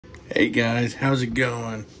Hey guys, how's it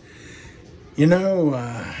going? You know,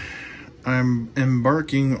 I'm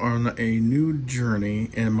embarking on a new journey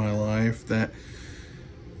in my life that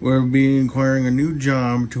will be acquiring a new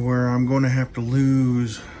job to where I'm going to have to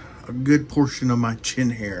lose a good portion of my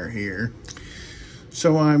chin hair here.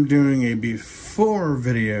 So I'm doing a before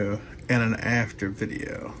video and an after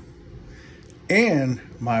video. And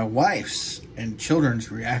my wife's and children's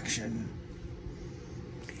reaction.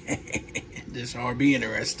 This ought to be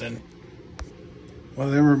interesting.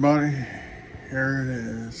 Well, everybody, here it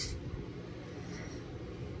is.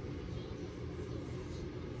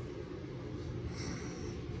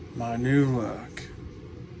 My new look.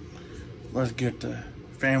 Let's get the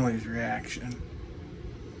family's reaction.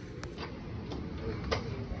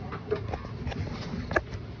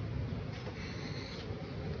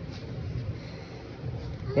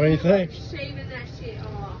 What do you think? Shaving that shit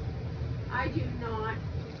off. I do not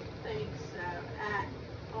think so at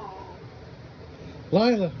all.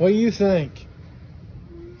 Lila, what do you think?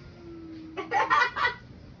 What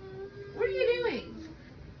are you doing?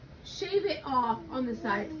 Shave it off on the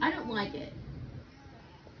sides. I don't like it.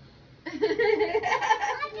 I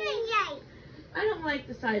don't like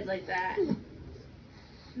the sides like that.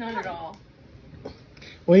 Not at all.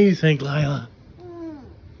 What do you think, Lila?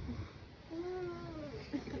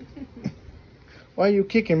 Why are you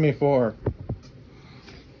kicking me for?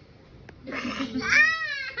 Hey,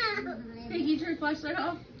 can you turn the flashlight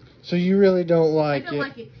off? So you really don't like it? I don't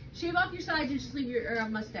like it. Shave off your sides and just leave your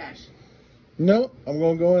mustache. Nope, I'm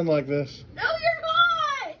gonna go in like this. No, you're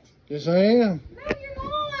not! Yes, I am. No, you're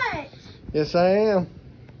not! Yes, I am.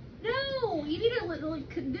 No, you need to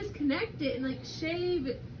like disconnect it and like shave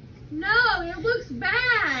it. No, it looks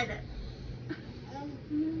bad.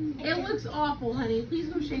 It looks awful, honey. Please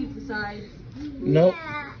go shave the sides. Nope.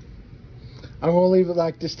 Yeah. I'm gonna leave it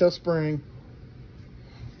like this till spring.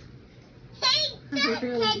 I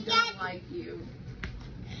really don't like you.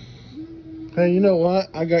 Hey, you know what?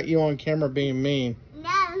 I got you on camera being mean.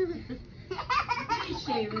 No. Please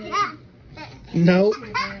shave it. Nope.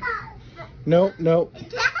 Nope, nope.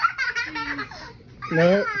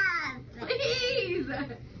 Nope. Please.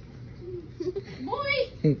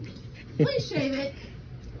 Boy, please shave it.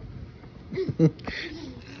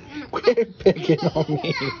 Quit picking on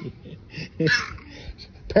me.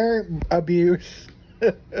 Parent abuse.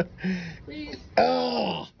 Please.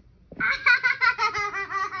 Oh.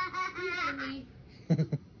 Would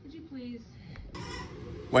you please?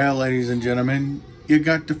 Well, ladies and gentlemen, you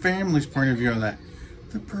got the family's point of view of that.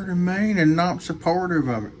 They're pretty mean and not supportive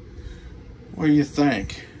of it. What do you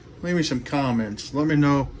think? Leave me some comments. Let me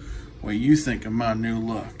know what you think of my new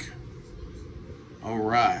look. All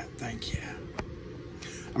right, thank you.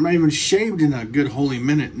 I'm not even shaved in a good holy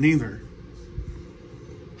minute neither.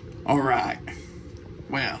 All right.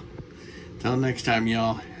 Well, till next time,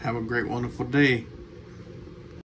 y'all. Have a great, wonderful day.